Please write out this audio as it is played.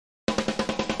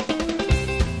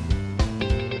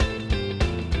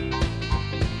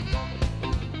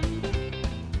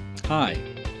Hi,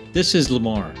 this is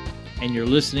Lamar, and you're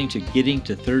listening to Getting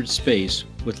to Third Space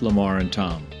with Lamar and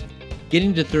Tom.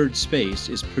 Getting to Third Space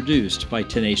is produced by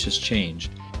Tenacious Change,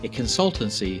 a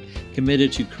consultancy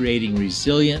committed to creating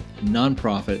resilient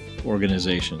nonprofit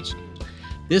organizations.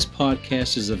 This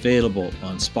podcast is available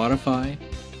on Spotify,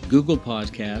 Google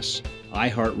Podcasts,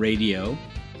 iHeartRadio,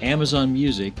 Amazon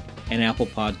Music, and Apple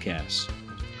Podcasts.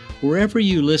 Wherever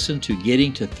you listen to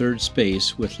Getting to Third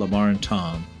Space with Lamar and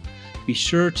Tom, be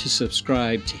sure to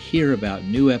subscribe to hear about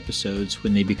new episodes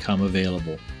when they become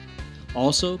available.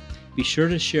 Also, be sure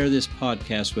to share this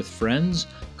podcast with friends,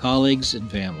 colleagues, and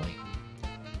family.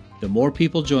 The more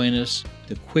people join us,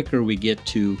 the quicker we get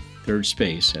to third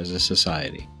space as a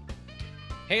society.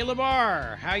 Hey,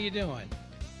 Lamar, how you doing?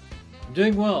 I'm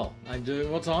doing well.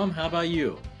 Tom. How about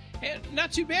you? Hey,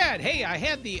 not too bad. Hey, I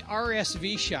had the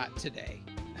RSV shot today.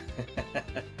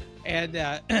 And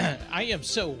I am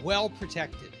so well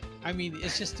protected. I mean,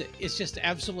 it's just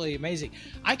absolutely amazing.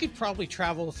 I could probably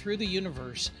travel through the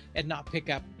universe and not pick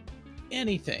up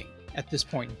anything at this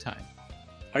point in time.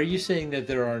 Are you saying that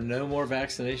there are no more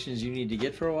vaccinations you need to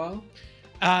get for a while?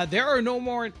 There are no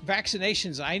more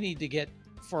vaccinations I need to get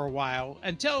for a while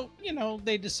until,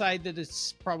 they decide that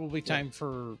it's probably time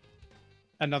for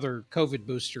another COVID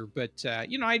booster. But,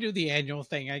 I do the annual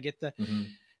thing. I get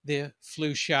the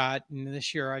flu shot, and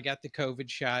this year I got the COVID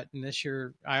shot, and this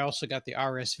year I also got the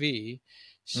RSV.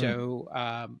 So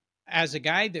as a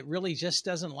guy that really just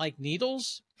doesn't like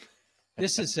needles,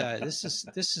 this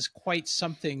is quite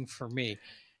something for me.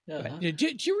 Uh-huh. Do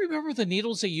you remember the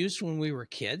needles they used when we were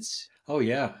kids? Oh,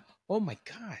 yeah. Oh, my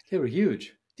God. They were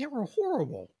huge. They were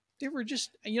horrible. They were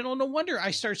just, no wonder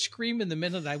I started screaming the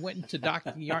minute I went into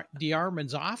Dr.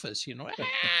 Amends' office,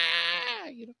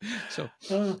 So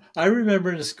I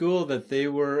remember in school that they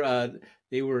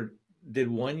did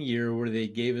one year where they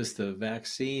gave us the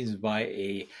vaccines by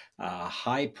a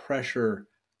high pressure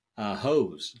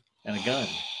hose and a gun.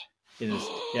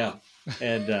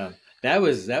 And that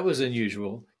was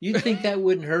unusual. You'd think that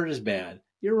wouldn't hurt as bad.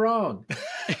 You're wrong.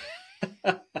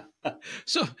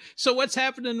 So what's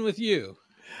happening with you?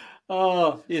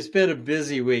 Oh, it's been a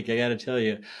busy week, I got to tell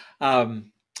you.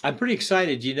 I'm pretty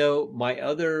excited. My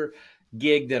other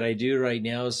gig that I do right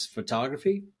now is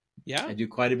photography. Yeah. I do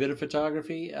quite a bit of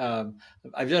photography. I've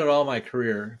done it all my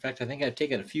career. In fact, I think I've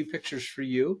taken a few pictures for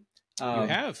you. You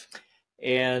have.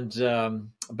 And,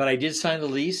 but I did sign a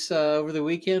lease over the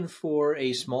weekend for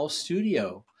a small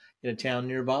studio in a town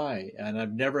nearby. And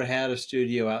I've never had a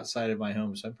studio outside of my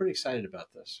home. So I'm pretty excited about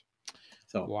this.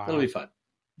 So wow. It'll be fun.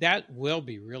 That will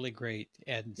be really great.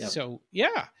 And yep. So,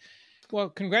 yeah. Well,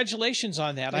 congratulations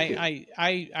on that. Thank you.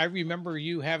 I remember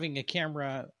you having a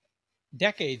camera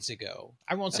decades ago.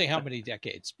 I won't say how many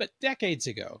decades, but decades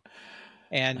ago.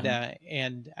 And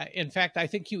in fact, I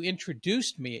think you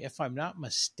introduced me, if I'm not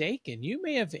mistaken, you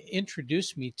may have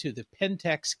introduced me to the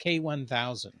Pentax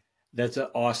K1000. That's an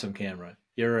awesome camera.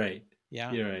 You're right.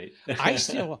 Yeah, you're right. I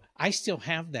still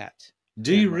have that.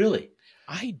 Do you really?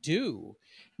 I do.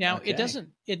 Now okay.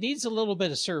 It needs a little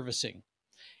bit of servicing.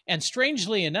 And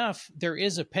strangely enough, there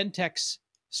is a Pentax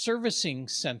servicing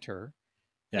center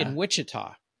in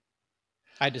Wichita,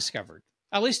 I discovered.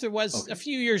 At least there was a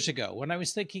few years ago when I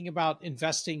was thinking about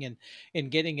investing in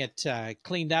getting it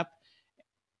cleaned up.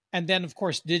 And then, of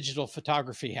course, digital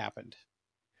photography happened.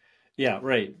 Yeah,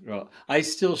 right. Well, I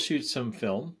still shoot some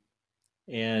film.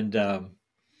 And,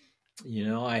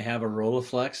 I have a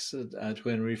Rolleiflex, a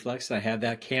twin reflex. I have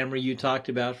that camera you talked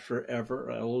about forever,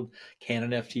 an old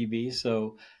Canon FTB.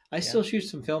 So I still shoot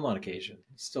some film on occasion.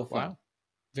 It's still fun. Wow.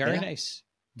 Very nice.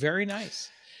 Very nice.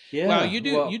 Yeah. Well,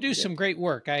 you do some great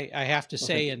work. I have to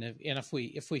say, and if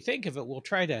we think of it, we'll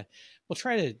try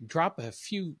to drop a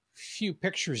few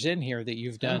pictures in here that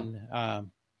you've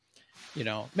done.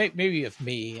 Maybe of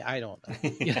me. I don't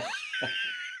know.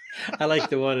 I like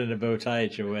the one in the bow tie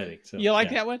at your wedding. So, you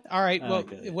like that one? All right.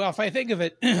 Well, if I think of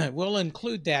it, we'll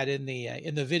include that in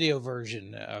the video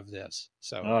version of this.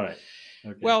 So, all right.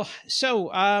 Okay. Well, so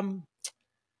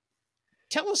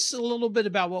tell us a little bit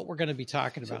about what we're going to be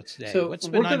talking about today. So what's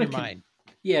been on your mind?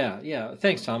 Yeah.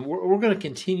 Thanks, Tom. We're going to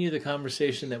continue the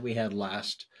conversation that we had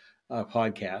last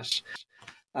podcast.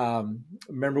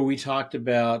 Remember, we talked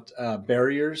about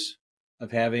barriers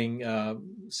of having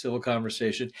civil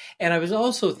conversation. And I was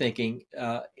also thinking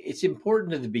it's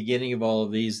important at the beginning of all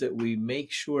of these that we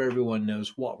make sure everyone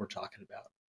knows what we're talking about.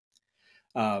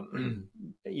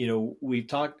 We've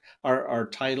talked, our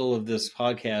title of this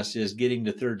podcast is Getting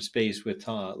to Third Space with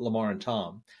Lamar and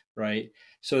Tom, right?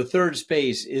 So third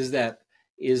space is that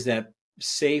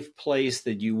safe place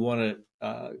that you want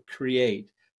to create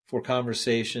for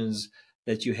conversations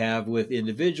that you have with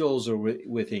individuals or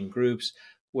within groups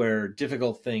where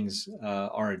difficult things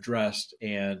are addressed,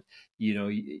 and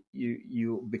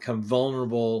you become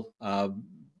vulnerable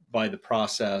by the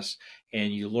process,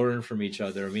 and you learn from each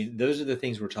other. I mean, those are the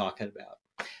things we're talking about,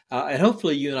 and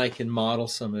hopefully you and I can model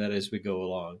some of that as we go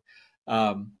along.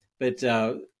 But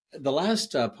the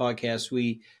last podcast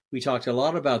we talked a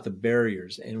lot about the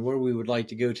barriers, and where we would like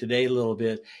to go today a little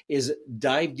bit is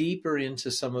dive deeper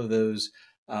into some of those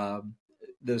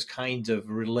kinds of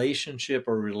relationship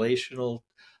or relational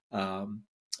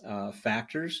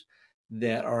factors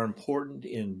that are important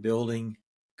in building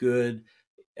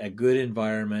a good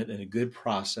environment and a good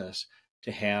process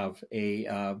to have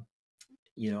a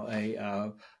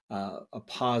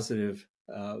positive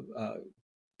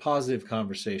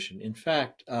conversation. In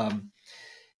fact,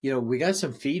 we got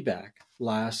some feedback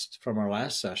from our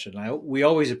last session. We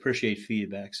always appreciate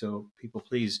feedback, so people,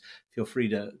 please feel free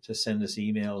to send us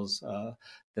emails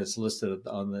that's listed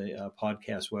on the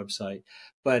podcast website.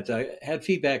 But I had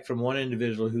feedback from one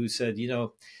individual who said,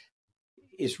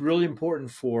 it's really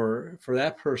important for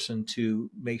that person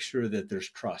to make sure that there's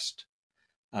trust,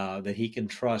 that he can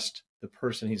trust the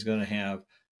person he's going to have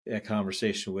a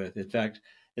conversation with. In fact,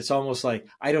 it's almost like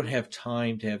I don't have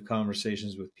time to have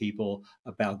conversations with people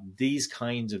about these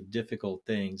kinds of difficult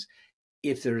things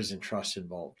if there isn't trust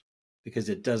involved, because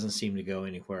it doesn't seem to go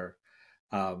anywhere.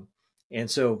 And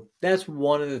so that's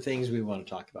one of the things we want to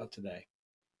talk about today.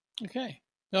 Okay.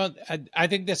 No, I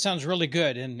think that sounds really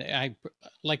good. And I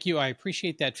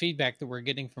appreciate that feedback that we're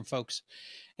getting from folks.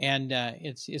 And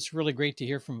it's really great to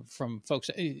hear from folks.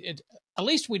 At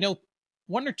least we know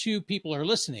one or two people are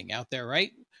listening out there,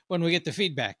 right? When we get the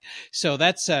feedback. So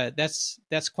that's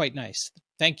quite nice.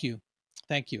 Thank you.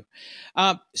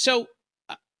 So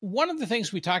one of the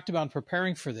things we talked about in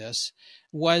preparing for this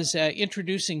was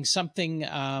introducing something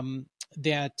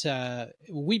that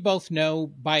we both know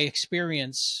by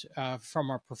experience from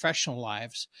our professional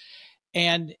lives,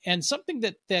 and something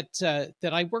that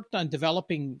I worked on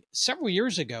developing several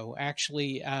years ago,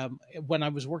 actually, when I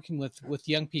was working with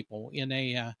young people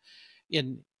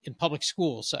in public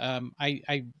schools.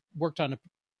 I worked on a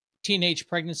teenage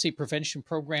pregnancy prevention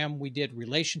program. We did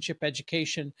relationship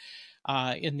education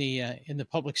in the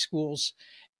public schools,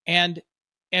 and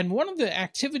one of the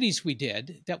activities we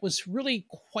did that was really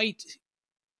quite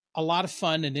a lot of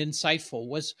fun and insightful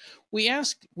was we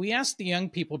asked the young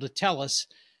people to tell us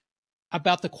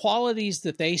about the qualities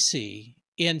that they see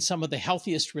in some of the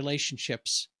healthiest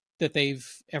relationships that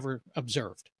they've ever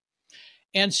observed.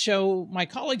 And so my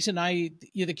colleagues and I,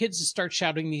 the kids would start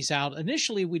shouting these out.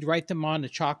 Initially, we'd write them on a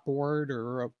chalkboard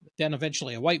or then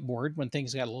eventually a whiteboard when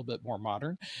things got a little bit more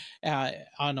modern,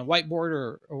 on a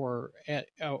whiteboard or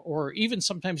even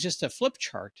sometimes just a flip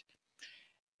chart.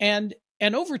 And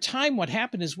over time, what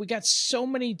happened is we got so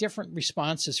many different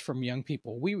responses from young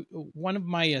people. One of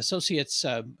my associates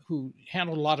who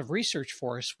handled a lot of research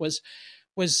for us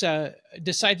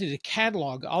decided to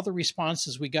catalog all the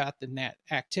responses we got in that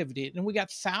activity. And we had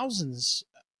thousands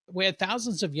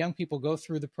of young people go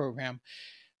through the program.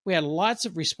 We had lots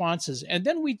of responses. And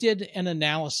then we did an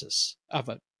analysis of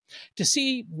it to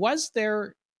see, was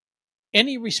there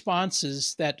any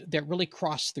responses that really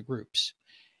crossed the groups?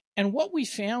 And what we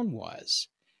found was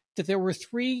that there were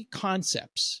three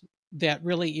concepts that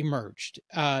really emerged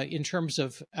in terms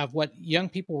of what young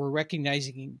people were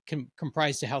recognizing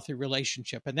comprised a healthy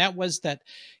relationship. And that was that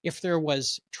if there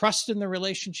was trust in the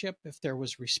relationship, if there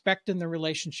was respect in the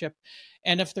relationship,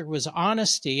 and if there was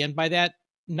honesty, and by that,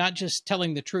 not just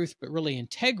telling the truth, but really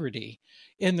integrity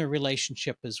in the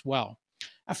relationship as well.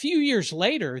 A few years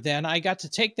later, then I got to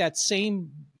take that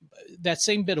same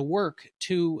bit of work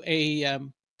to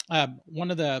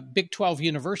one of the Big 12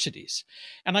 universities.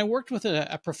 And I worked with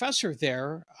a professor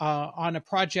there on a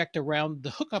project around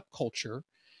the hookup culture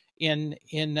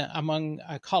among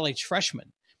college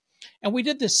freshmen. And we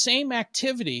did the same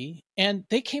activity, and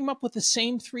they came up with the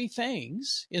same three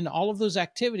things in all of those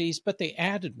activities, but they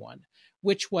added one,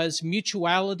 which was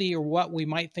mutuality, or what we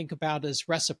might think about as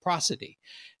reciprocity.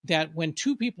 That when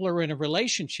two people are in a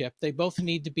relationship, they both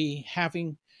need to be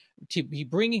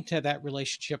bringing to that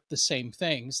relationship the same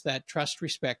things, that trust,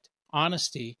 respect,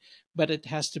 honesty, but it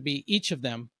has to be each of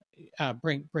them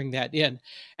bring that in.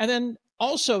 And then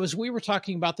also, as we were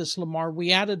talking about this, Lamar,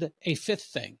 we added a fifth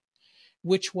thing,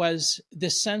 which was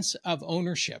the sense of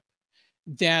ownership,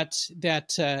 that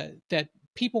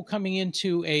people coming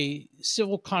into a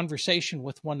civil conversation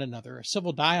with one another, a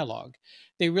civil dialogue,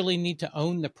 they really need to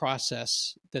own the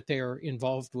process that they are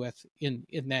involved with in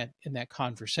that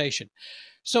conversation.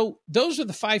 So those are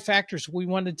the five factors we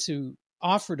wanted to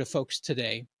offer to folks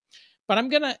today. But I'm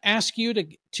going to ask you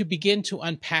to begin to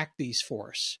unpack these for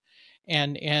us,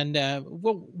 and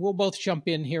we'll both jump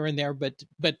in here and there. But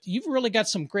you've really got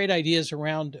some great ideas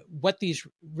around what these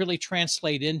really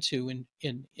translate into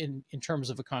in terms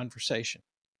of a conversation.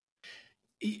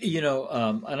 And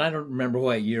I don't remember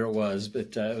what year it was,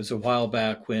 but it was a while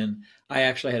back when I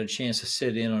actually had a chance to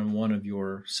sit in on one of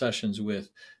your sessions with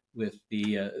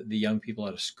the young people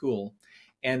at a school,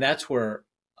 and that's where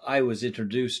I was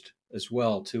introduced as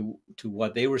well to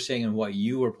what they were saying and what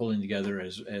you were pulling together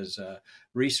as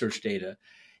research data.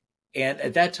 And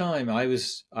at that time, I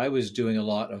was doing a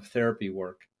lot of therapy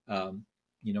work.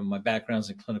 My background's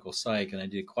in clinical psych, and I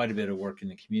did quite a bit of work in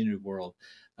the community world.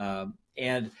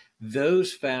 And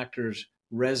those factors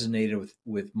resonated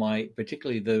with my,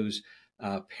 particularly those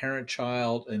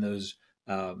parent-child and those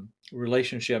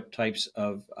relationship types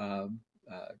of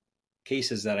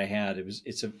cases that I had.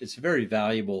 It's a very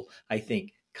valuable, I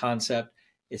think, concept.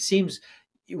 It seems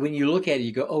when you look at it,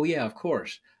 you go, oh yeah, of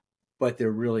course, but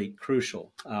they're really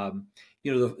crucial.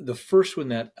 The first one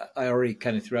that I already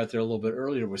kind of threw out there a little bit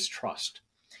earlier was trust.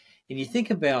 And you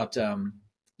think about,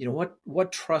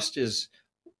 what trust is,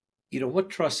 what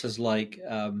trust is like.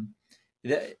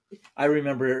 I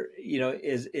remember,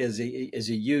 as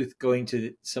a youth going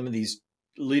to some of these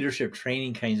leadership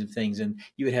training kinds of things, and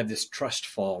you would have this trust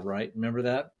fall, right? Remember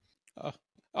that?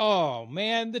 Oh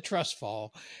man, the trust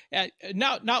fall.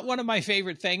 Not one of my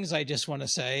favorite things. I just want to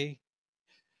say,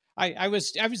 I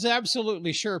was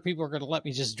absolutely sure people were going to let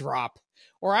me just drop,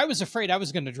 or I was afraid I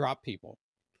was going to drop people.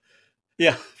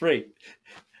 Yeah, right.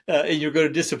 And you're going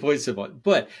to disappoint someone.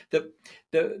 But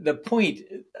the point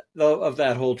of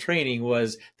that whole training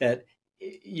was that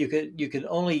you can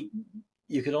only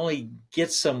get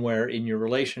somewhere in your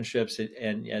relationships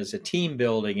and as a team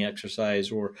building exercise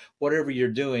or whatever you're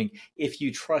doing if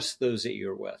you trust those that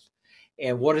you're with.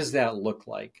 And what does that look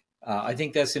like? I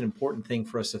think that's an important thing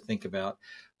for us to think about.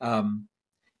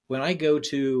 When I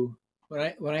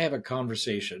have a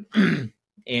conversation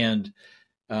and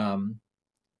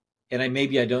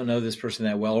maybe I don't know this person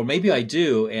that well, or maybe I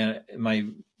do, and my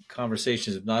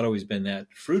conversations have not always been that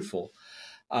fruitful.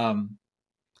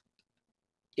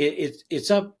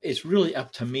 It's really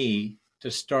up to me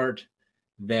to start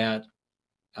that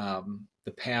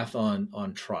the path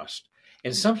on trust.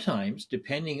 And sometimes,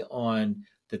 depending on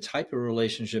the type of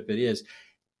relationship it is,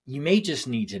 you may just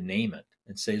need to name it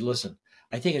and say, "Listen,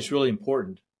 I think it's really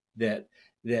important that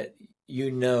it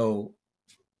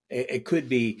could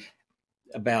be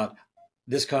about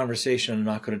this conversation I'm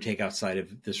not going to take outside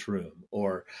of this room,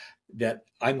 or that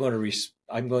I'm going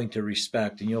to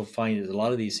respect." And you'll find that a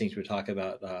lot of these things we talk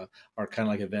about are kind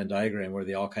of like a Venn diagram where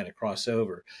they all kind of cross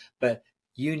over. But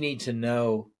you need to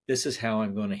know this is how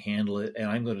I'm going to handle it, and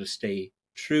I'm going to stay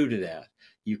true to that.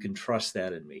 You can trust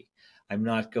that in me. I'm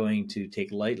not going to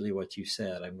take lightly what you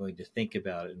said. I'm going to think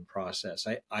about it and process.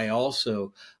 I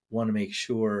also want to make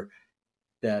sure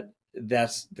that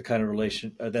that's the kind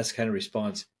of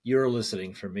response you're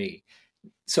eliciting from me.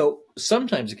 So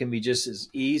sometimes it can be just as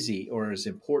easy or as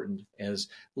important as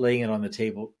laying it on the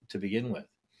table to begin with.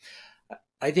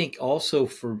 I think also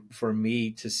for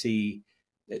me to see,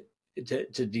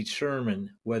 to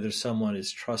determine whether someone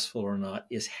is trustful or not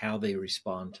is how they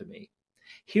respond to me.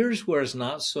 Here's where it's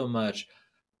not so much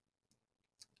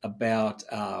about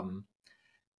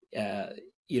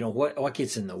what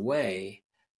gets in the way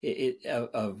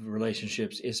of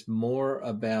relationships. It's more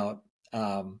about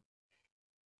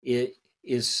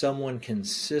is someone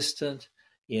consistent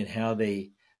in how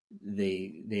they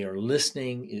are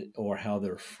listening or how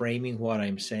they're framing what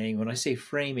I'm saying. When I say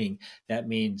framing, that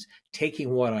means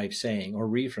taking what I'm saying or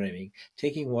reframing,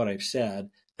 taking what I've said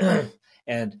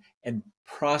and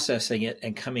processing it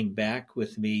and coming back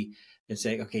with me and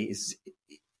saying, okay,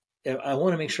 I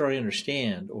want to make sure I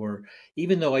understand, or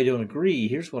even though I don't agree,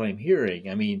 here's what I'm hearing.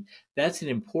 I mean, that's an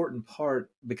important part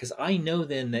because I know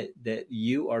then that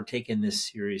you are taking this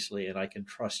seriously and I can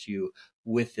trust you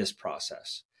with this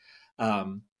process.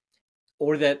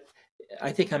 Or that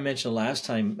I think I mentioned last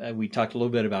time we talked a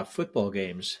little bit about football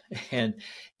games, and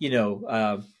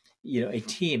an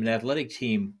athletic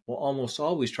team will almost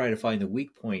always try to find the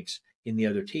weak points in the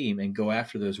other team and go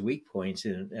after those weak points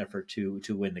in an effort to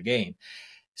win the game.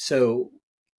 So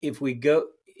if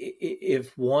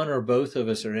one or both of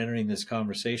us are entering this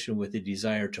conversation with the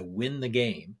desire to win the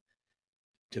game,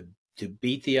 to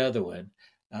beat the other one,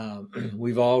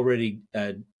 we've already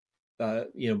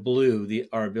blew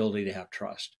our ability to have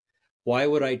trust. Why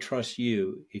would I trust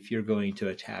you if you're going to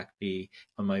attack me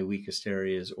on my weakest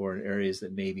areas or in areas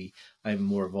that maybe I'm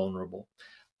more vulnerable?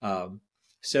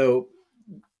 So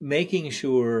making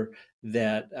sure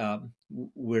that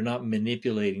we're not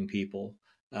manipulating people,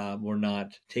 we're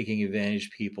not taking advantage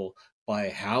of people by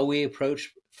how we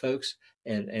approach folks,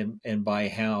 and by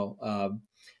how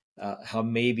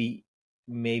maybe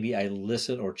I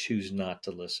listen or choose not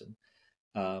to listen.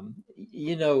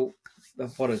 You know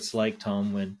what it's like,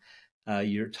 Tom, when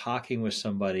you're talking with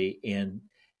somebody and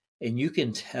you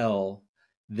can tell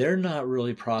they're not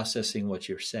really processing what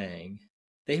you're saying.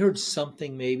 They heard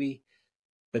something maybe,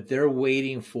 but they're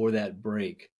waiting for that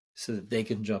break so that they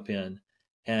can jump in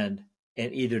and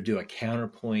either do a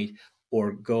counterpoint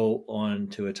or go on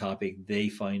to a topic they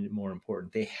find more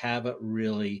important. They haven't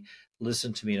really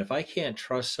listened to me. And if I can't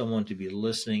trust someone to be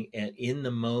listening and in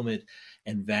the moment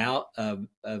and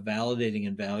validating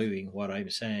and valuing what I'm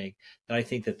saying, then I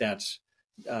think that's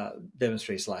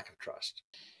demonstrates lack of trust.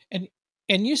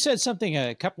 And you said something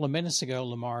a couple of minutes ago,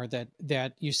 Lamar,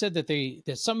 that you said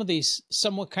that some of these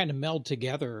somewhat kind of meld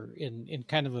together in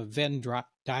kind of a Venn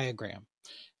diagram.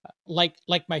 Like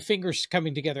my fingers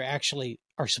coming together actually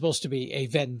are supposed to be a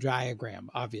Venn diagram,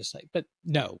 obviously, but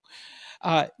no.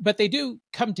 But they do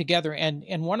come together,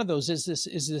 and one of those is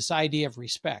this idea of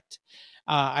respect.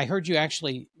 I heard you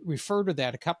actually refer to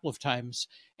that a couple of times,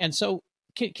 and so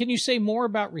can you say more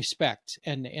about respect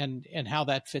and how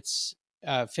that fits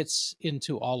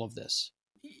into all of this?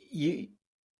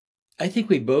 I think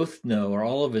we both know, or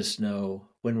all of us know,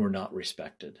 when we're not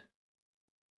respected,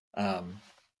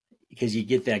 because you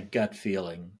get that gut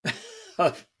feeling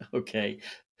of, okay,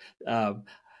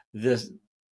 this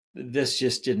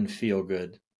just didn't feel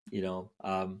good, you know.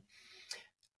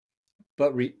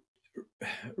 But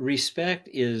respect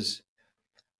has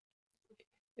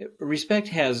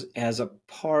a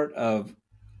part of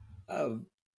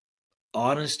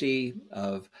honesty,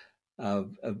 of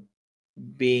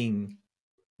being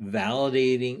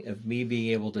validating, of me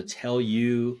being able to tell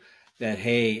you that,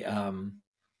 hey,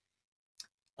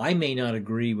 I may not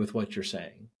agree with what you're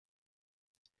saying,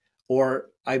 or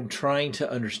I'm trying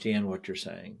to understand what you're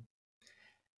saying,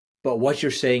 but what you're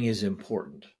saying is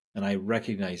important, and I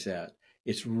recognize that.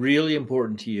 It's really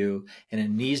important to you, and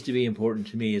it needs to be important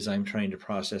to me as I'm trying to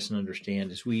process and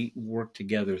understand as we work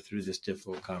together through this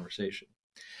difficult conversation.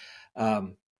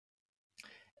 And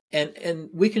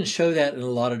we can show that in a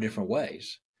lot of different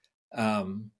ways.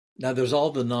 Now, there's all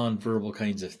the nonverbal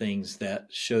kinds of things that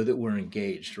show that we're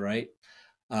engaged, right?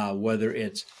 Whether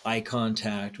it's eye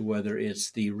contact, whether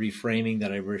it's the reframing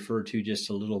that I referred to just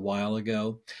a little while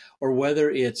ago, or whether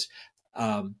it's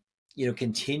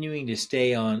continuing to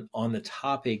stay on the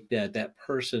topic that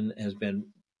person has been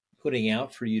putting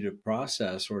out for you to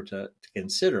process or to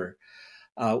consider,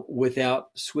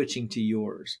 without switching to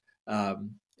yours,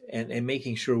 and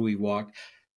making sure we walk.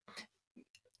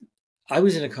 I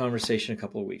was in a conversation a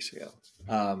couple of weeks ago.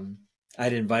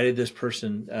 I'd invited this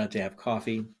person to have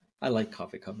coffee. I like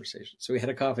coffee conversations, so we had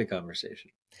a coffee conversation,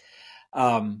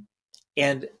 and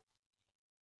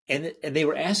they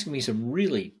were asking me some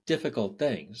really difficult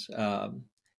things.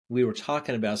 We were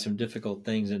talking about some difficult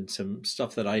things and some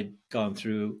stuff that I'd gone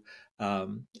through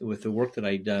with the work that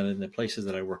I'd done in the places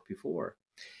that I worked before.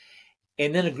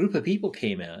 And then a group of people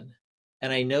came in,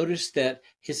 and I noticed that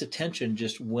his attention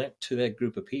just went to that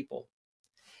group of people.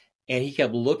 And he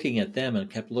kept looking at them and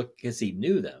kept looking because he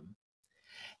knew them.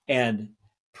 And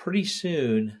pretty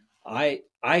soon, I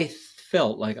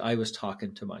felt like I was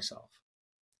talking to myself.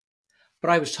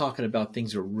 But I was talking about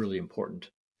things that were really important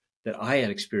that I had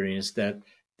experienced that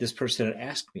this person had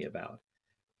asked me about.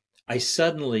 I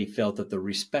suddenly felt that the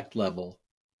respect level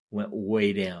went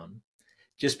way down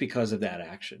just because of that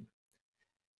action.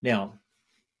 Now,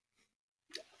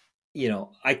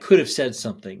 I could have said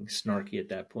something snarky at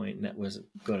that point, and that wasn't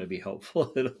going to be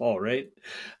helpful at all, right?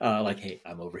 Like, hey,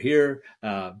 I'm over here,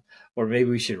 or maybe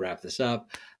we should wrap this up.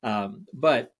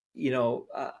 But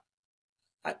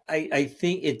I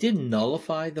think it didn't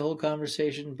nullify the whole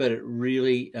conversation, but it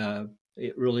really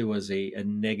was a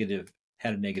negative,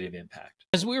 had a negative impact.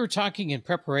 As we were talking in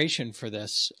preparation for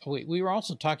this, we were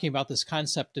also talking about this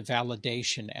concept of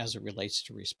validation as it relates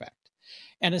to respect.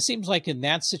 And it seems like in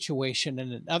that situation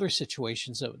and in other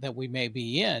situations that we may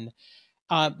be in,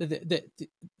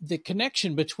 the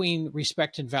connection between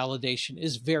respect and validation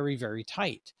is very, very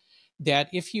tight. That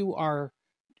if you are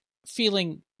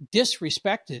feeling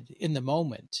disrespected in the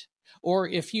moment, or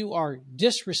if you are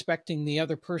disrespecting the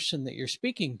other person that you're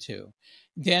speaking to,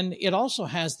 then it also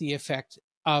has the effect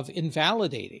of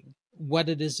invalidating what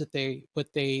it is that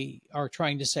what they are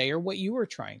trying to say or what you are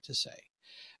trying to say.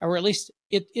 Or at least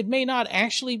it may not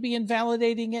actually be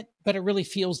invalidating it, but it really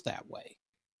feels that way.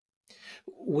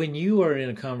 When you are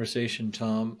in a conversation,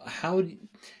 Tom,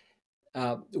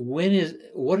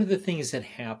 what are the things that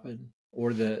happen,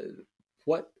 or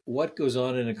what goes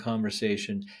on in a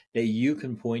conversation that you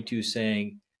can point to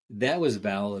saying that was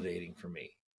validating for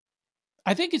me?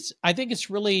 I think it's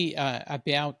really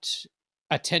about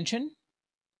attention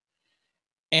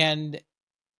and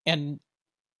and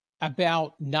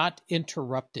about not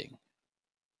interrupting.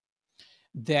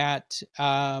 That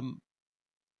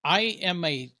I am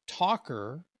a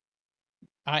talker.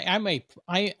 I'm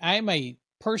a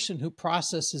person who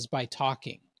processes by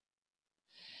talking,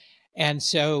 and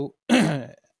so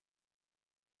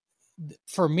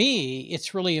for me,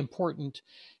 it's really important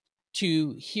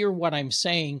to hear what I'm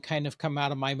saying kind of come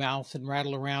out of my mouth and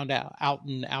rattle around out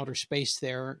in outer space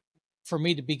there, for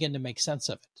me to begin to make sense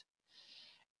of it.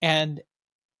 And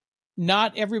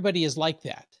not everybody is like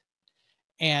that.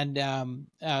 And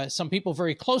some people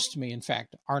very close to me, in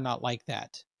fact, are not like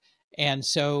that. And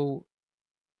so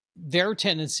their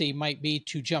tendency might be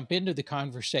to jump into the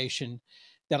conversation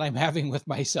that I'm having with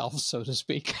myself, so to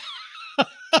speak,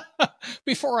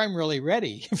 before I'm really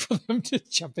ready for them to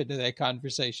jump into that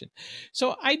conversation.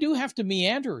 So I do have to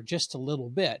meander just a little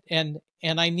bit, and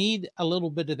I need a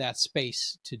little bit of that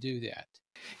space to do that.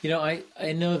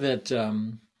 I know that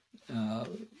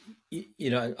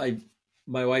I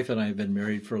my wife and I have been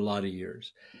married for a lot of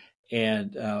years,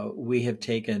 and we have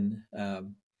taken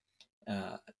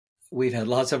we've had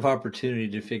lots of opportunity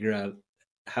to figure out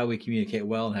how we communicate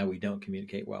well and how we don't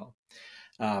communicate well.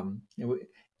 Um,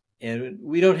 and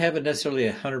we don't have it necessarily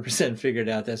 100% figured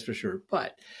out, that's for sure.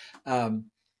 But um,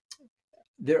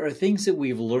 there are things that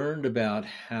we've learned about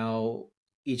how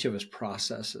each of us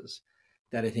processes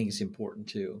that I think is important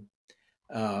too.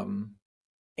 And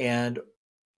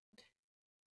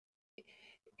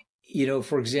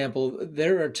for example,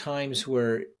 there are times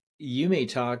where you may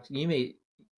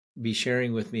be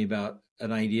sharing with me about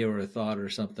an idea or a thought or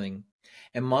something,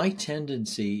 and my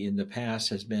tendency in the past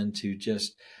has been to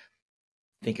just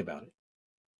think about it,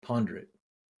 ponder it.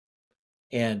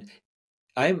 And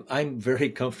I'm very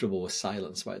comfortable with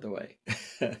silence, by the way.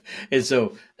 And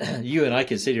so you and I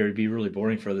could sit here, it'd be really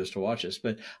boring for others to watch us,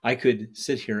 but I could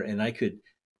sit here and I could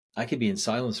be in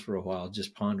silence for a while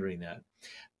just pondering that.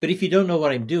 But if you don't know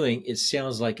what I'm doing, it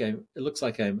looks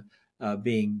like I'm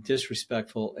being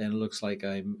disrespectful, and it looks like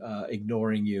I'm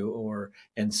ignoring you,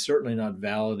 and certainly not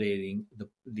validating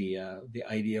the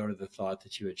idea or the thought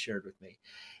that you had shared with me.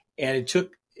 And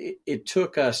it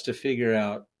took us to figure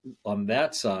out on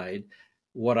that side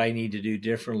what I need to do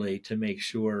differently to make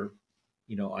sure,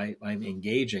 I'm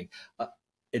engaging.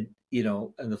 And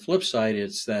the flip side,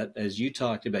 it's that, as you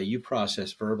talked about, you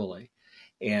process verbally,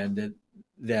 and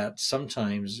that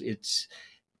sometimes it's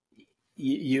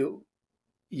you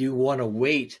want to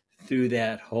wait through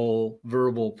that whole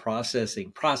verbal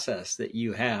processing process that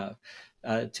you have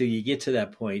till you get to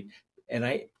that point. And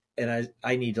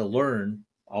I need to learn.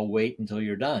 I'll wait until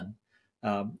you're done.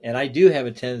 And I do have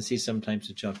a tendency sometimes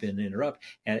to jump in and interrupt,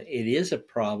 and it is a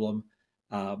problem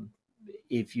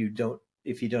if you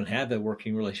don't have that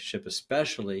working relationship,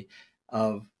 especially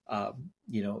of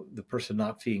the person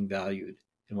not feeling valued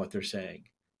in what they're saying.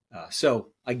 So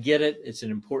I get it; it's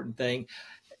an important thing.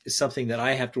 It's something that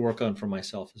I have to work on for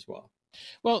myself as well.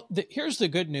 Well, here's the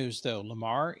good news, though,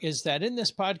 Lamar, is that in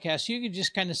this podcast, you can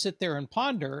just kind of sit there and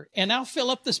ponder, and I'll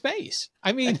fill up the space.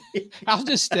 I mean, I'll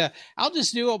just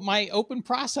do my open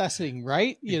processing,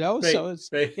 right? Right, so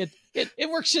right. it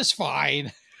works just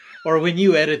fine. Or when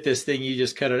you edit this thing, you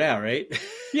just cut it out, right?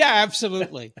 Yeah,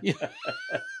 absolutely. Yeah.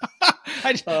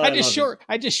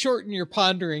 I just shorten your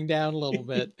pondering down a little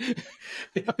bit.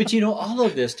 But all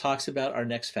of this talks about our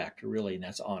next factor, really, and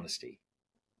that's honesty.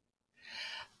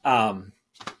 Um,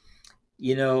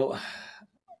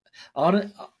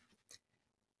 on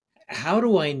how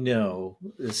do I know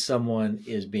that someone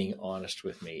is being honest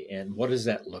with me, and what does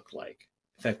that look like?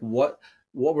 In fact, what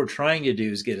we're trying to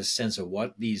do is get a sense of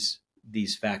what these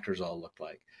factors all look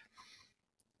like.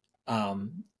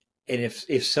 And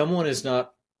if someone is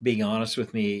not being honest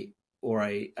with me, or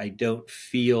I don't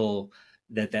feel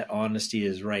that honesty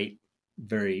is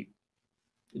very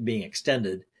being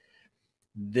extended,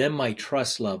 then my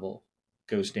trust level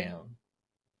goes down.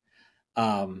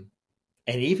 And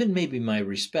even maybe my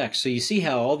respect. So you see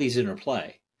how all these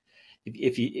interplay.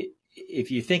 If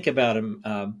you think about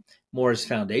them more as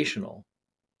foundational,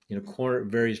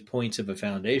 various points of a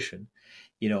foundation,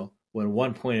 when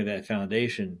one point of that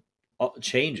foundation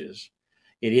changes,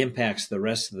 it impacts the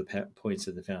rest of the points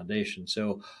of the foundation.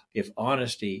 So if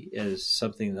honesty is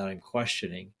something that I'm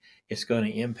questioning, it's going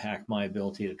to impact my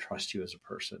ability to trust you as a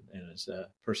person and as a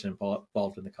person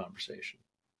involved in the conversation.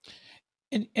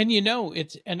 And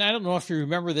it's, and I don't know if you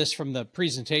remember this from the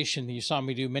presentation that you saw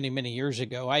me do many, many years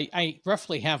ago. I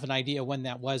roughly have an idea when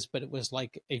that was, but it was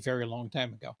like a very long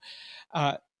time ago.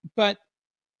 Uh, but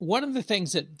one of the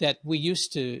things that we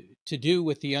used to do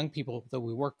with the young people that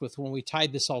we worked with when we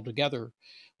tied this all together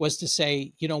was to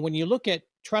say, when you look at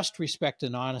trust, respect,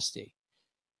 and honesty,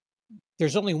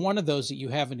 there's only one of those that you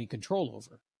have any control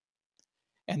over,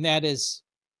 and that's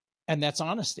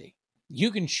honesty.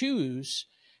 You can choose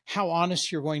how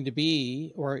honest you're going to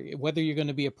be, or whether you're going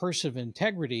to be a person of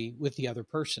integrity with the other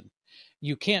person.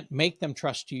 You can't make them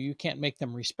trust you. You can't make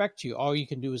them respect you. All you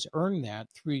can do is earn that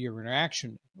through your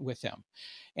interaction with them.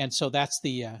 And so that's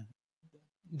the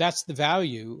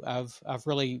value of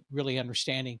really, really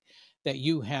understanding that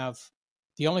you have,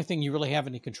 the only thing you really have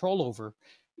any control over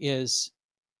is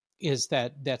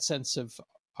that sense of,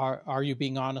 are you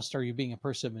being honest? Are you being a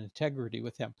person of integrity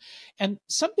with them? And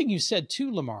something you said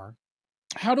too, Lamar,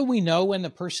 how do we know when the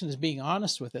person is being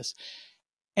honest with us?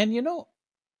 And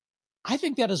I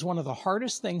think that is one of the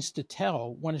hardest things to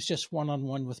tell when it's just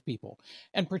one-on-one with people.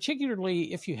 And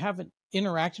particularly if you haven't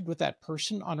interacted with that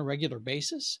person on a regular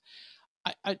basis.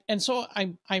 And so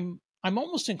I'm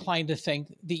almost inclined to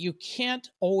think that you can't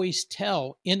always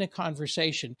tell in a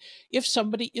conversation if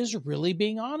somebody is really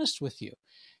being honest with you.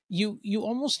 You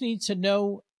almost need to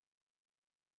know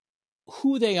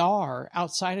who they are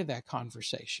outside of that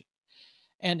conversation,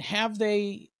 and have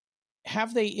they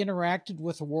interacted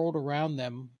with the world around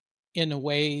them in a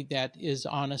way that is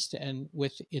honest and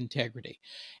with integrity.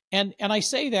 And I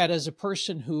say that as a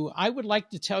person who, I would like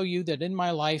to tell you that in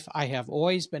my life I have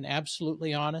always been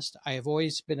absolutely honest. I have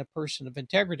always been a person of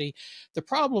integrity. The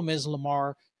problem is,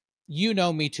 Lamar, you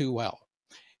know me too well.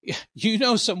 You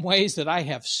know some ways that I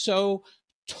have so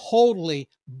totally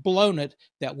blown it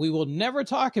that we will never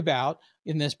talk about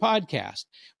in this podcast.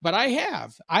 But I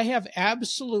have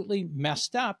absolutely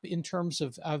messed up in terms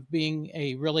of being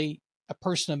a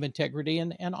person of integrity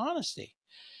and honesty.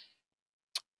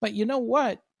 But you know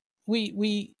what?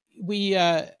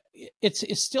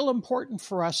 It's still important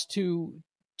for us to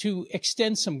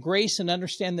extend some grace and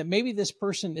understand that maybe this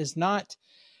person is not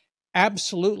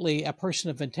absolutely a person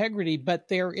of integrity, but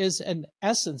there is an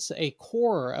essence, a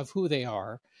core of who they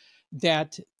are,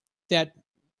 that that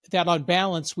on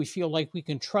balance we feel like we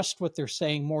can trust what they're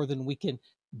saying more than we can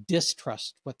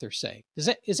distrust what they're saying.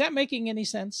 Is that making any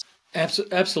sense?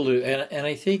 Absolutely. And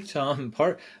I think, Tom,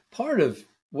 part of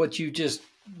what you just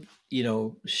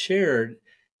shared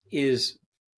is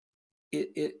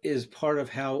it is part of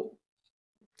how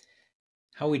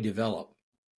we develop.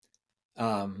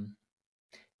 I've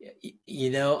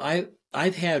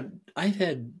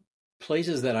had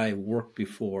places that I worked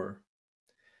before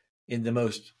in the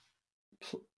most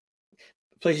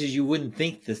places you wouldn't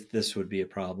think that this would be a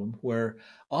problem, where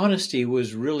honesty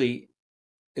was really,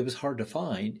 it was hard to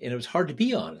find, and it was hard to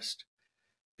be honest,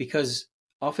 because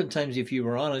oftentimes if you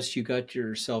were honest, you got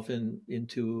yourself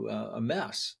into a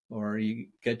mess, or you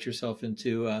got yourself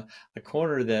into a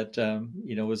corner that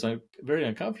was very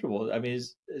uncomfortable. I mean,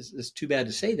 it's too bad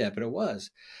to say that, but it was.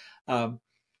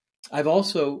 I've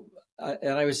also,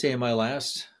 and I would say in my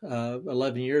last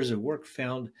 11 years of work,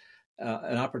 found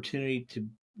an opportunity to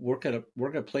work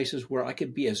at places where I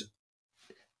could be as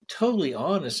totally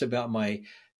honest about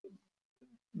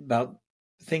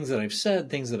things that I've said,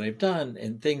 things that I've done,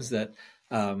 and things that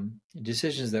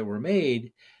decisions that were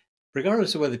made,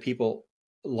 regardless of whether people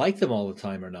like them all the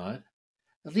time or not.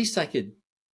 At least I could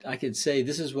say,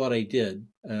 this is what I did,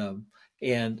 and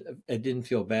I didn't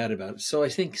feel bad about it. So I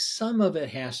think some of it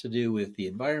has to do with the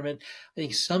environment. I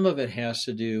think some of it has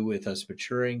to do with us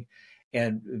maturing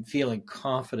and feeling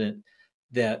confident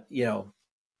that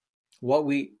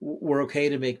we're okay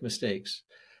to make mistakes.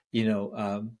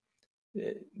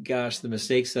 Gosh, the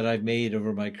mistakes that I've made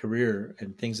over my career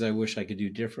and things I wish I could do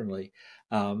differently.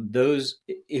 Those,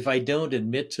 if I don't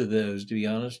admit to those, to be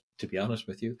honest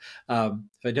with you,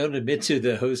 if I don't admit to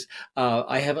those,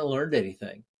 I haven't learned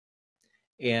anything.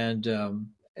 And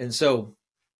so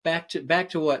back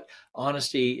to what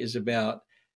honesty is about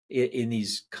in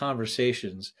these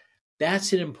conversations.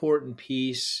 That's an important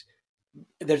piece.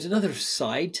 There's another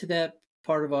side to that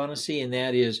part of honesty, and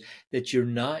that is that you're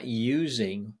not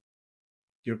using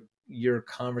your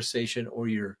conversation or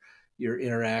your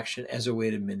interaction as a way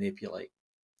to manipulate.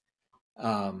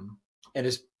 And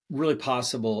it's really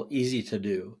possible, easy to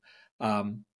do.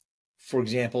 For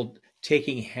example,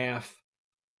 taking half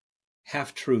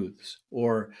truths,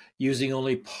 or using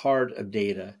only part of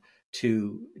data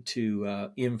to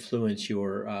influence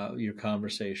your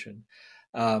conversation.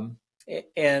 And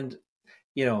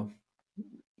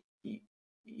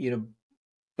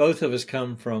both of us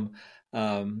come from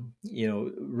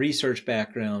research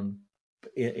background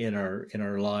in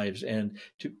our lives, and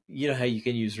to how you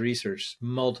can use research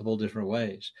multiple different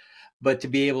ways, but to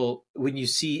be able, when you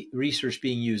see research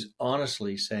being used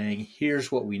honestly, saying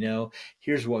here's what we know,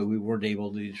 here's what we weren't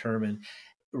able to determine,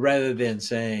 rather than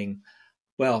saying,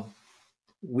 well,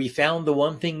 we found the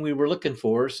one thing we were looking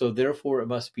for, so therefore it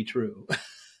must be true.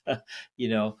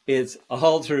 It's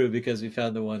all true because we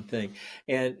found the one thing.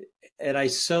 And I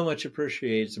so much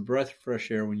appreciate, it's a breath of fresh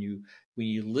air when you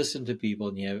listen to people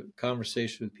and you have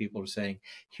conversation with people saying,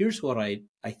 here's what I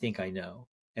think I know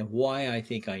and why I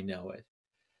think I know it.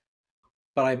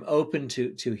 But I'm open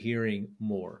to hearing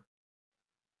more.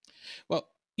 Well,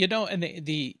 and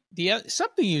the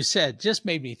something you said just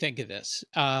made me think of this,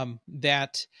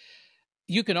 that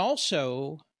you can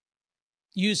also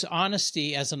use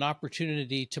honesty as an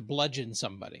opportunity to bludgeon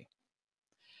somebody.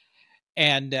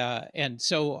 And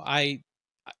so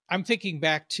I'm thinking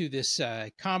back to this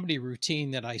comedy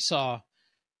routine that I saw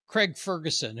Craig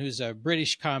Ferguson, who's a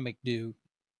British comic, do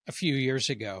a few years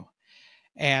ago.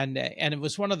 And it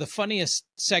was one of the funniest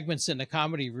segments in a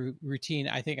comedy routine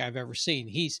I think I've ever seen.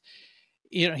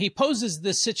 He poses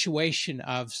this situation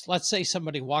of, let's say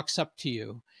somebody walks up to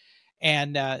you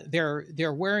and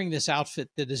they're wearing this outfit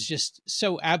that is just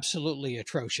so absolutely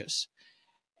atrocious.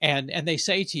 And they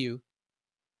say to you,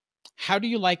 how do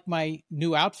you like my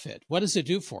new outfit? What does it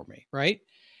do for me? Right.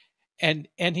 And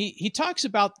he talks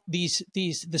about this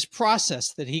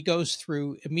process that he goes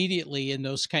through immediately in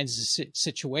those kinds of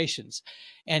situations.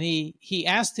 And he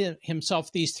asked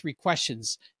himself these three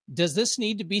questions. Does this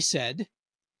need to be said?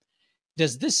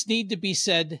 Does this need to be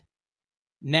said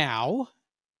now?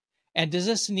 And does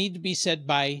this need to be said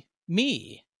by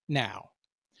me now?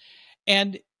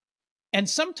 And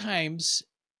sometimes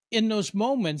in those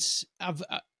moments of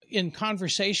in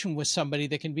conversation with somebody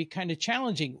that can be kind of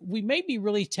challenging, we may be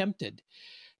really tempted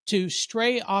to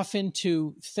stray off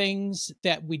into things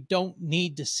that we don't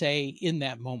need to say in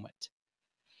that moment,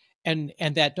 and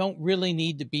that don't really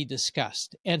need to be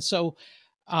discussed. And so,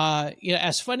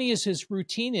 as funny as his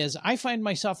routine is, I find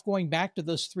myself going back to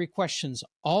those three questions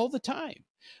all the time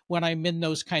when I'm in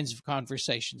those kinds of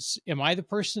conversations. Am I the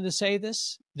person to say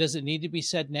this? Does it need to be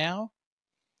said now?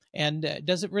 And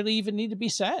does it really even need to be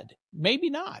said? Maybe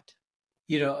not.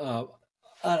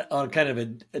 On kind of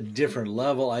a different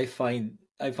level, I find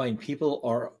people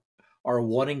are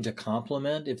wanting to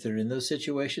compliment if they're in those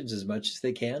situations as much as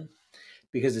they can,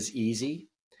 because it's easy.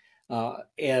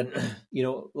 And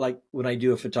like when I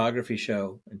do a photography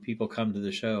show and people come to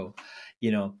the show,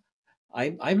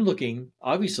 I'm looking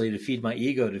obviously to feed my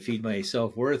ego, to feed my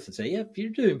self-worth, and say, yep, you're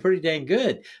doing pretty dang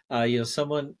good.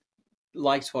 Someone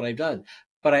likes what I've done.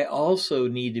 But I also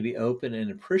need to be open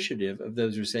and appreciative of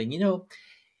those who are saying,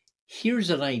 here's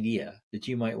an idea that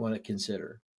you might want to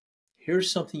consider.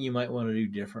 Here's something you might want to do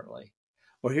differently.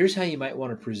 Or here's how you might want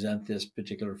to present this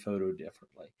particular photo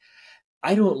differently.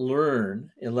 I don't learn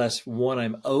unless, one,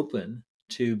 I'm open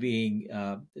to being,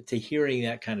 to hearing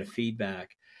that kind of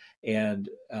feedback and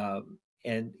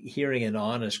hearing an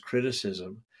honest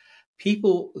criticism.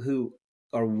 People who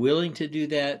are willing to do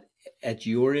that at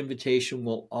your invitation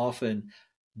will often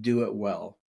do it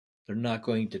well. They're not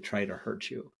going to try to hurt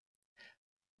you.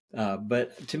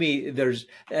 But to me,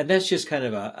 and that's just kind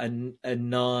of a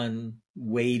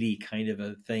non-weighty kind of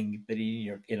a thing. But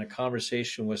in a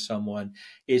conversation with someone,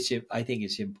 I think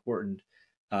it's important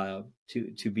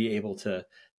to be able to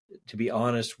be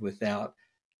honest without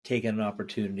taking an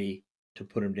opportunity to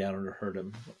put them down or to hurt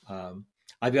them.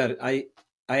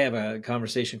 I have a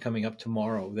conversation coming up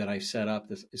tomorrow that I set up.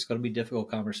 It's going to be a difficult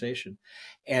conversation,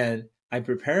 and I'm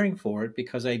preparing for it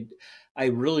because I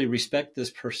really respect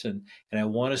this person, and I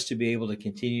want us to be able to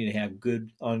continue to have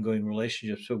good ongoing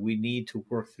relationships. So we need to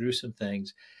work through some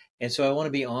things. And so I want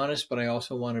to be honest, but I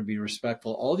also want to be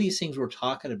respectful. All these things we're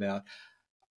talking about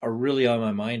are really on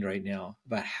my mind right now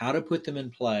about how to put them in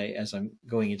play as I'm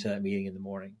going into that meeting in the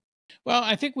morning. Well,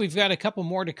 I think we've got a couple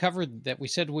more to cover that we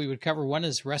said we would cover. One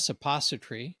is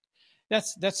reciprocity.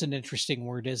 That's an interesting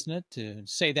word, isn't it? To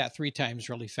say that three times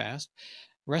really fast.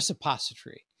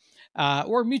 Reciprocity.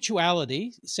 Or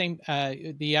mutuality. Same.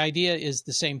 The idea is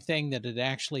the same thing, that it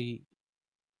actually,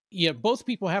 both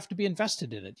people have to be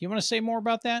invested in it. Do you want to say more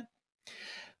about that?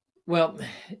 Well,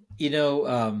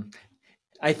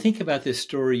 I think about this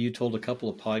story you told a couple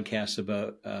of podcasts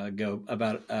about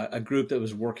a group that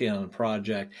was working on a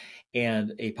project,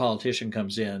 and a politician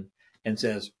comes in and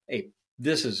says, "Hey,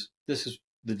 this is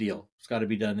the deal. It's got to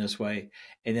be done this way,"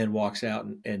 and then walks out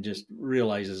and just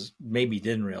realizes, maybe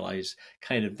didn't realize,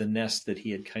 kind of the nest that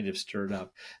he had kind of stirred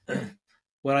up.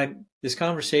 This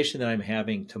conversation that I'm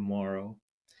having tomorrow,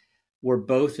 we're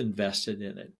both invested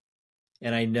in it.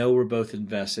 And I know we're both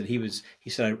invested. He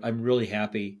said, I'm really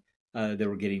happy that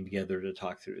we're getting together to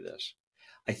talk through this.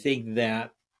 I think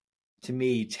that, to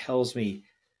me, tells me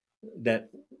that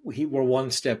we're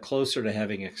one step closer to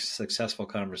having a successful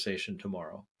conversation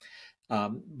tomorrow.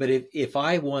 But if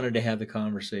I wanted to have the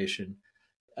conversation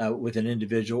with an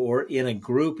individual or in a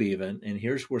group even, and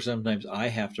here's where sometimes I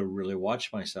have to really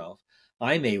watch myself,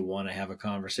 I may want to have a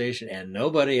conversation and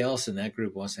nobody else in that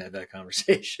group wants to have that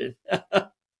conversation.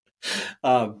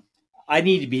 I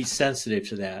need to be sensitive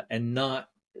to that and not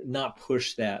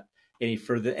push that any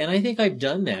further. And I think I've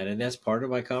done that, and that's part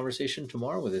of my conversation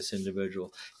tomorrow with this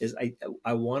individual. Is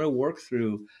I want to work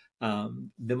through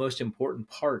the most important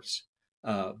parts,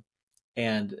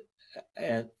 and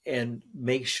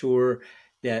make sure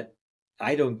that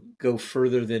I don't go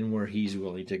further than where he's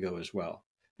willing to go as well,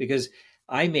 because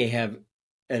I may have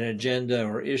an agenda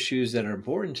or issues that are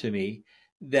important to me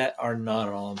that are not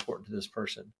at all important to this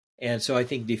person. And so I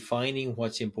think defining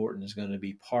what's important is going to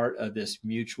be part of this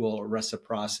mutual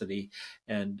reciprocity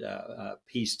and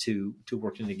piece to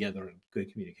working together in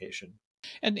good communication.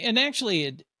 And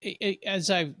actually,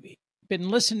 as I've been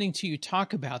listening to you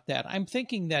talk about that, I'm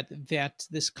thinking that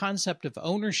this concept of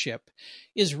ownership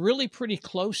is really pretty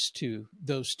close to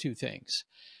those two things.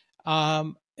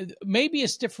 Maybe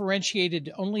it's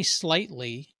differentiated only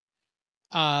slightly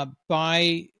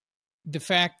by the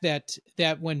fact that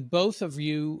when both of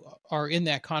you are in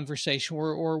that conversation,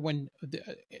 or when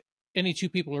any two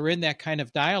people are in that kind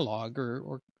of dialogue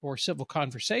or civil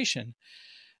conversation,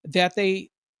 that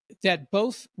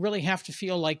both really have to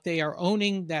feel like they are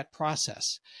owning that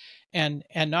process, and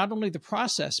not only the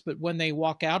process, but when they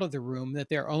walk out of the room, that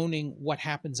they're owning what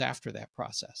happens after that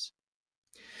process.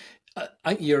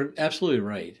 You're absolutely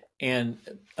right. And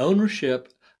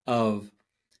ownership of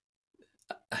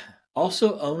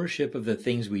the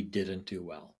things we didn't do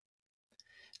well.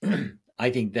 I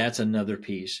think that's another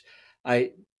piece.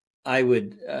 I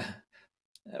would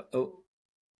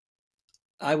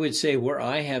say where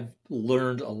I have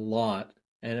learned a lot,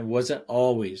 and it wasn't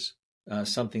always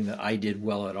something that I did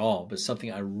well at all, but something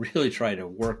I really try to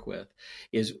work with,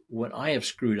 is when I have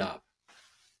screwed up,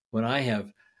 when I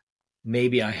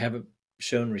haven't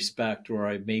shown respect, or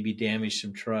I maybe damaged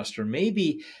some trust, or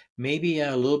maybe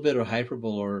a little bit of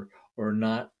hyperbole, or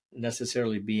not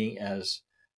necessarily being as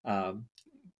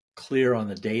clear on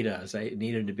the data as I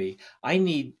needed to be.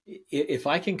 If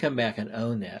I can come back and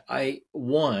own that, I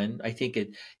think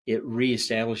it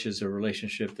reestablishes a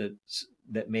relationship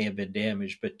that may have been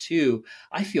damaged, but two,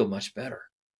 I feel much better.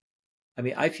 I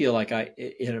mean, I feel like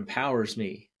it empowers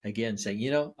me again,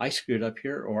 saying, I screwed up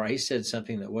here, or I said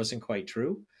something that wasn't quite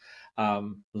true.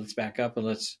 Let's back up and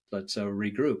let's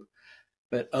regroup.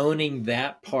 But owning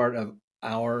that part of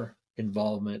our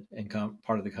involvement and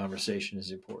part of the conversation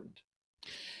is important.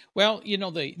 Well,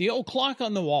 the old clock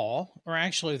on the wall, or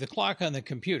actually the clock on the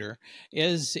computer,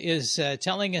 is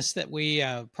telling us that we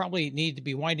probably need to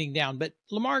be winding down. But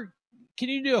Lamar, can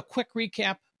you do a quick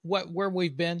recap where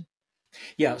we've been?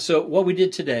 Yeah. So what we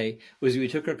did today was we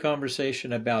took our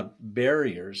conversation about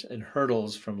barriers and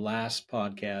hurdles from last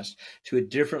podcast to a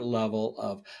different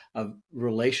level of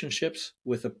relationships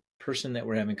with the person that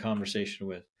we're having conversation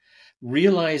with.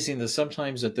 Realizing that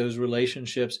sometimes that those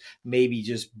relationships may be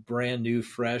just brand new,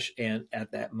 fresh, and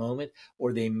at that moment,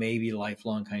 or they may be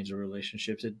lifelong kinds of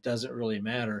relationships. It doesn't really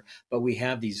matter. But we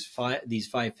have these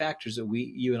five factors that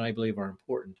you and I believe are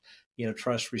important.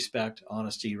 Trust, respect,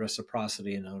 honesty,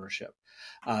 reciprocity, and ownership.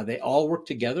 They all work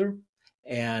together,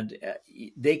 and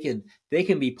they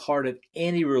can be part of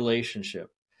any relationship: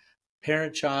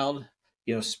 parent, child,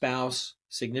 spouse,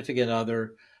 significant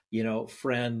other,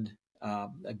 friend,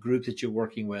 a group that you're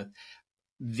working with.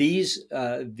 These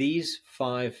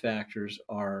five factors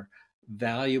are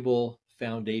valuable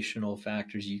foundational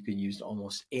factors you can use in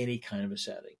almost any kind of a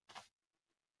setting.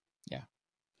 Yeah.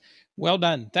 Well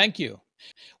done. Thank you.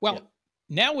 Well,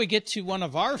 Now we get to one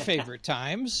of our favorite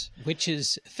times, which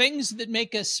is things that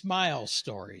make us smile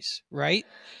stories, right?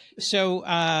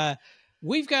 So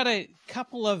we've got a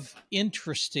couple of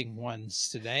interesting ones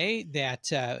today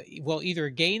that will either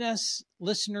gain us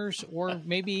listeners or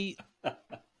maybe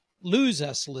lose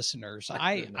us listeners.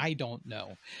 I don't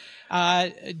know.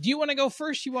 Do you want to go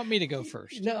first? You want me to go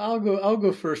first? No, I'll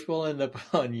go first. We'll end up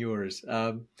on yours.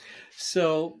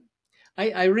 So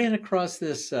I ran across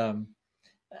this.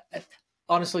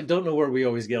 Honestly, don't know where we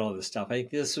always get all this stuff. I think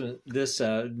this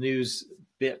news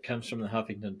bit comes from the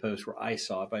Huffington Post, where I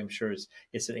saw it, but I'm sure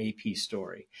it's an AP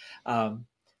story.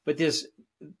 But this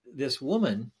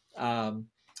woman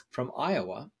from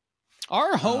Iowa,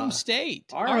 our home state,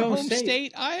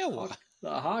 Iowa,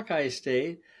 the Hawkeye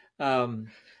State, um,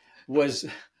 was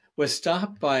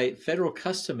stopped by federal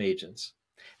custom agents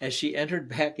as she entered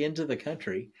back into the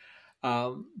country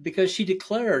because she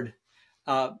declared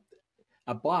a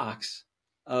box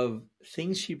of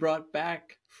things she brought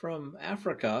back from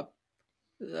Africa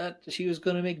that she was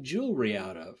going to make jewelry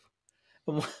out of.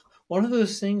 And one of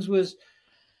those things was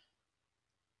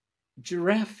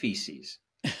giraffe feces.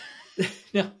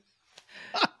 Now,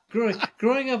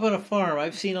 growing up on a farm,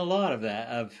 I've seen a lot of that,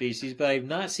 of feces, but I've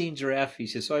not seen giraffe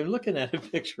feces. So I'm looking at a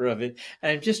picture of it,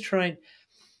 and I'm just trying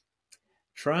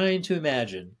to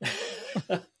imagine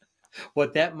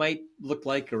what that might look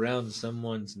like around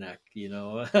someone's neck,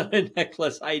 a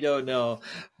necklace, I don't know.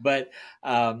 But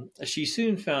she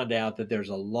soon found out that there's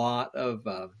a lot of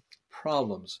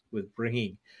problems with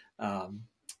bringing,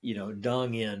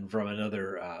 dung in from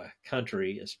another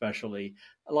country, especially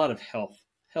a lot of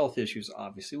health issues.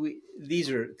 Obviously, these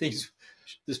are things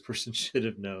this person should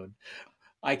have known.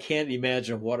 I can't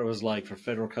imagine what it was like for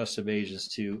federal custom agents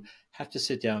to have to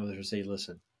sit down with her and say,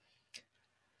 listen,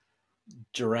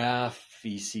 giraffe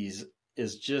feces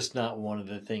is just not one of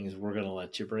the things we're going to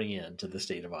let you bring into the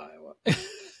state of Iowa.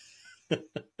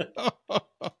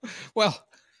 Well,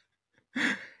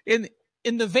 in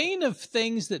the vein of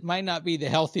things that might not be the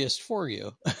healthiest for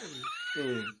you,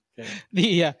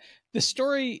 okay. The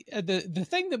story, the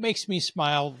thing that makes me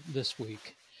smile this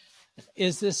week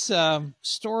is this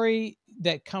story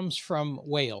that comes from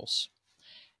Wales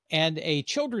and a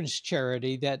children's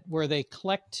charity where they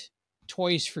collect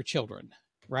toys for children,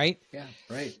 right? Yeah,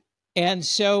 right. And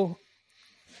so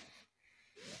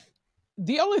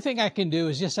the only thing I can do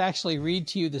is just actually read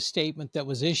to you the statement that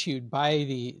was issued by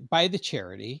the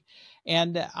charity.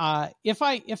 And if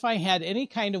I had any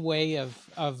kind of way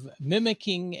of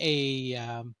mimicking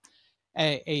a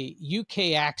UK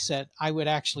accent, I would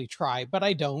actually try, but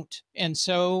I don't. And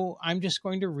so I'm just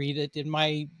going to read it in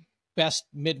my best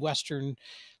Midwestern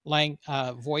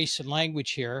voice and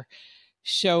language here.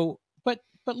 So,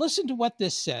 but listen to what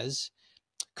this says.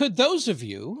 Could those of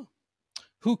you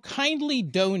who kindly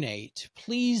donate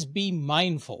please be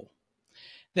mindful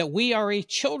that we are a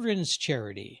children's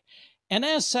charity, and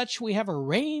as such, we have a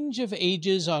range of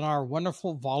ages on our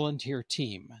wonderful volunteer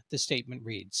team, the statement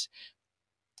reads.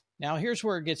 Now, here's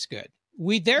where it gets good.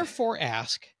 We therefore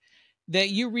ask that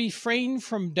you refrain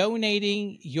from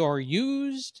donating your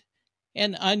used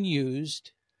and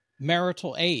unused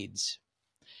marital aids.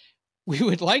 We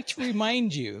would like to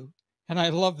remind you, and I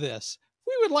love this,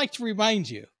 we would like to remind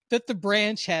you that the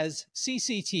branch has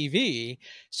CCTV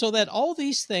so that all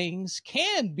these things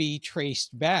can be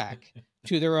traced back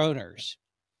to their owners.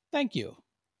 Thank you.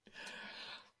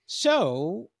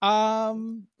 So,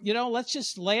 let's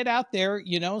just lay it out there.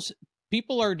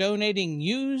 People are donating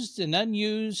used and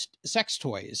unused sex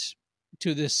toys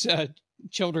to this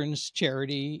children's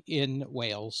charity in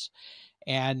Wales.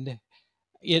 And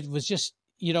it was just,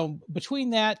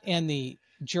 between that and the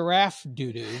giraffe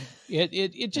doo-doo,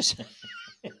 it just,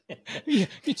 you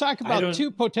talk about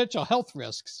two potential health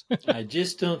risks. I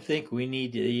just don't think we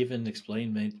need to even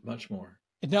explain much more.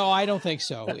 No, I don't think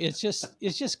so. It's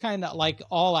just kind of like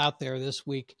all out there this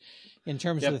week in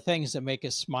terms of the things that make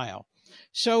us smile.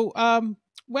 So,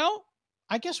 well,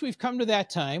 I guess we've come to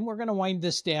that time. We're going to wind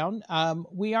this down.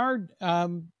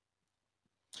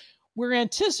 We're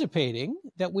anticipating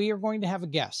that we are going to have a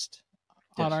guest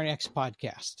on our next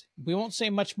podcast. We won't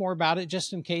say much more about it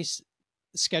just in case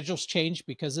schedules change,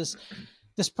 because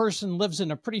this person lives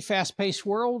in a pretty fast-paced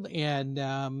world,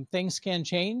 and things can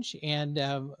change, and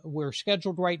we're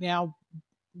scheduled right now,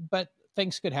 but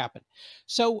things could happen.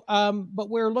 So, but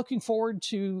we're looking forward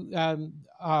to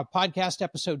podcast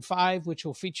episode 5, which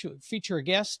will feature a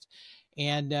guest,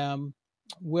 and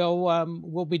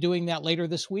we'll be doing that later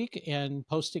this week and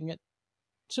posting it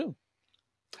soon.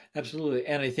 Absolutely.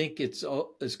 And I think it's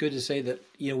good to say that,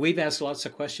 we've asked lots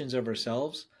of questions of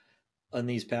ourselves on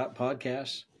these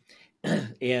podcasts,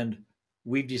 and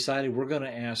we've decided we're going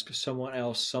to ask someone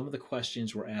else some of the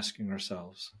questions we're asking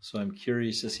ourselves. So I'm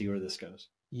curious to see where this goes.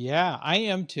 Yeah, I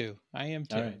am too. All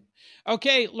right.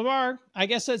 Okay, Lamar, I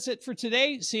guess that's it for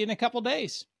today. See you in a couple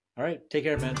days. All right. Take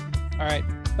care, man. All right.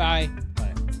 Bye.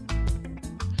 Bye.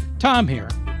 Tom here.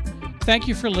 Thank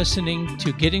you for listening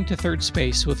to Getting to Third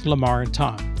Space with Lamar and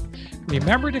Tom.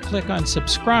 Remember to click on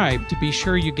subscribe to be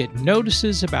sure you get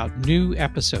notices about new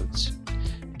episodes.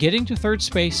 Getting to Third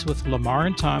Space with Lamar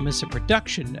and Tom is a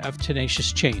production of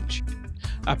Tenacious Change.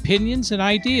 Opinions and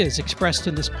ideas expressed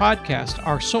in this podcast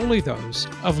are solely those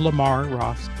of Lamar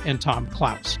Roth and Tom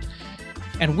Klaus.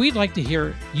 And we'd like to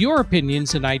hear your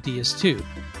opinions and ideas too.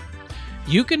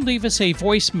 You can leave us a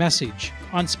voice message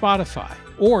on Spotify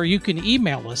or you can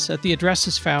email us at the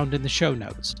addresses found in the show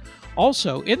notes.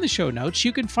 Also, in the show notes,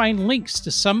 you can find links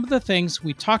to some of the things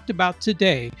we talked about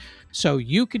today so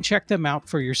you can check them out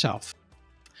for yourself.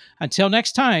 Until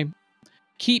next time,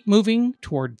 keep moving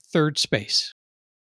toward third space.